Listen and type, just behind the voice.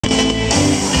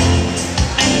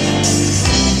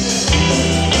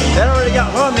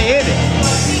va nele.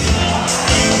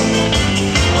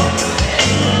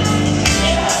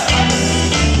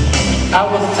 I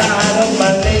was tired of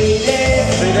my lady.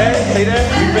 See that? See that?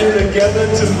 We've been together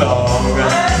too long.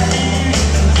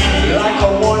 Like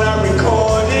a worn-out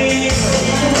recording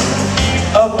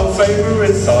of a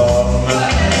favorite song.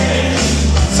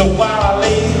 So while I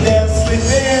lay there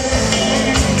sleeping,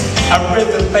 I read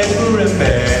the paper in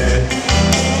bed.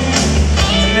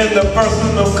 And in the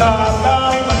personal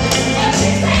column,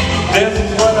 this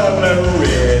is what I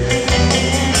read.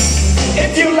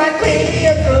 If you like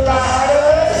pina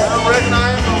coladas,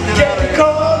 get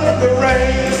cold in the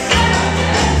rain.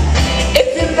 If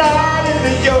you're not in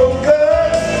the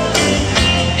yogurt,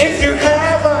 if you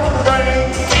have a brain.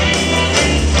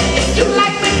 If you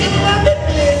like making love at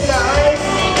midnight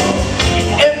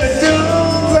in the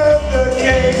dunes of the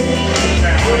cave,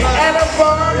 and a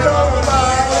bar called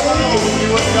Molly,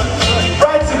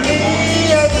 write to me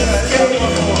at the cave.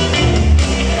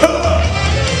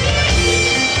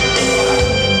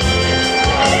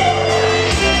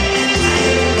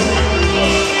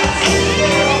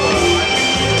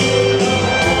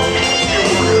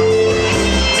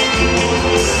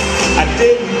 I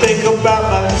didn't think about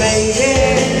my lady.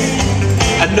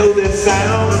 I know that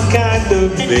sounds kind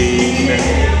of mean,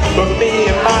 but me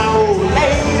and my old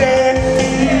lady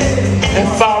and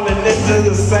falling into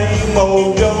the same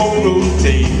old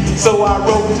routine. So I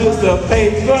wrote to the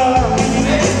paper.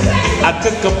 I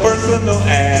took a personal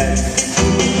ad,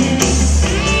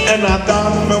 and I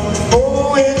thought I'm a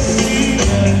poet,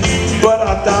 but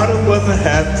I thought it wasn't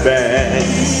half bad.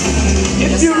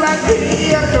 If you like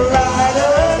pina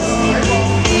coladas,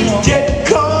 get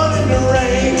caught in the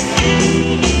rain.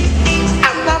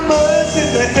 I'm not much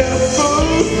into health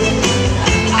food.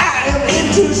 I am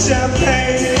into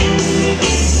champagne.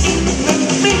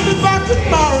 Meet me by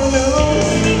tomorrow noon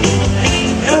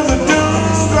in the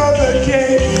dunes of the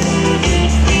cave,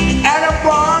 at a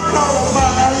bar called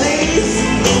Molly's.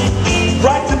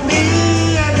 Write to me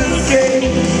and escape.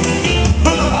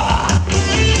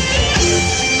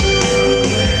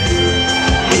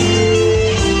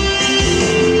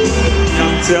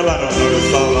 Tell I don't know this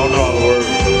song, I don't know all the words.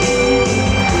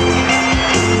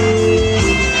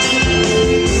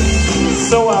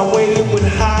 So I waited with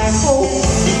high hope,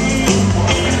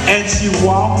 and she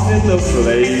walked in the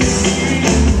place.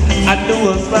 I knew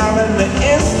her smile in the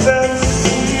instant,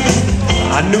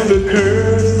 I knew the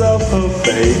curves of her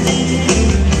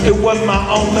face. It was my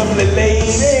own lovely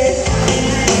lady.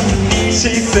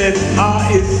 She said, ah,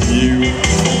 it's you.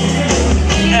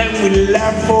 And we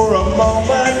laughed for a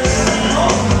moment,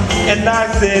 and I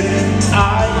said,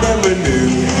 I never knew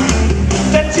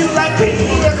that you like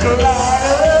pina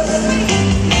coladas,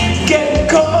 getting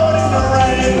caught in the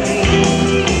rain,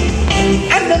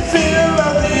 and the feel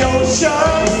of the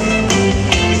ocean,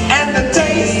 and the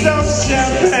taste of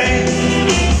champagne.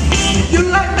 You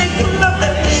like making love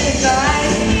at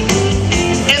midnight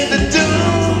in the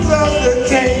dunes of the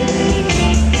cave.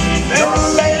 The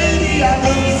lady I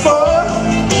look for,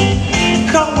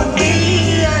 come with me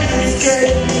and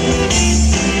escape.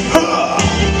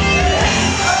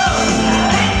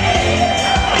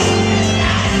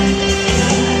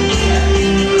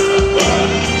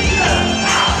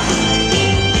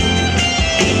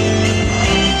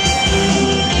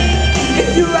 If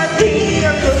you like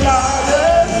pina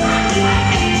coladas,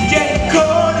 get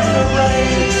caught in the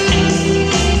rain.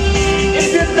 If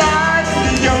you're not in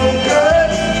the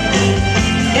yogurt,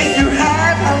 if you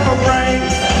have a brain.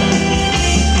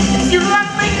 If you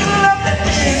like making love at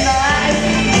midnight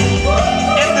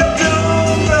in the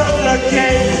dunes of the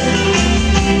cave,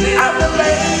 I'm the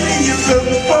lady you look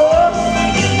for.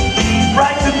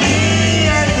 Write to me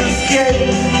and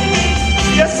escape.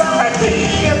 Yes, I like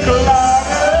pina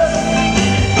coladas,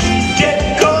 get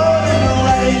caught in the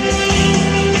rain.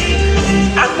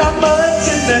 I'm not much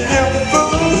into health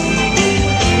food.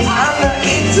 I'm not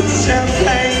into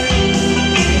champagne.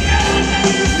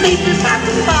 Meet me by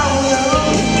tomorrow,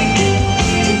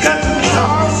 got the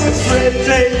horses red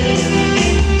tape,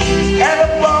 at a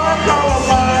bar called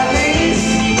Molly's.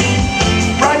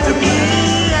 Write to me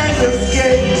and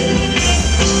escape.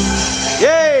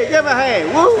 Yay, give him a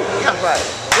hand. Woo! That's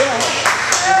right.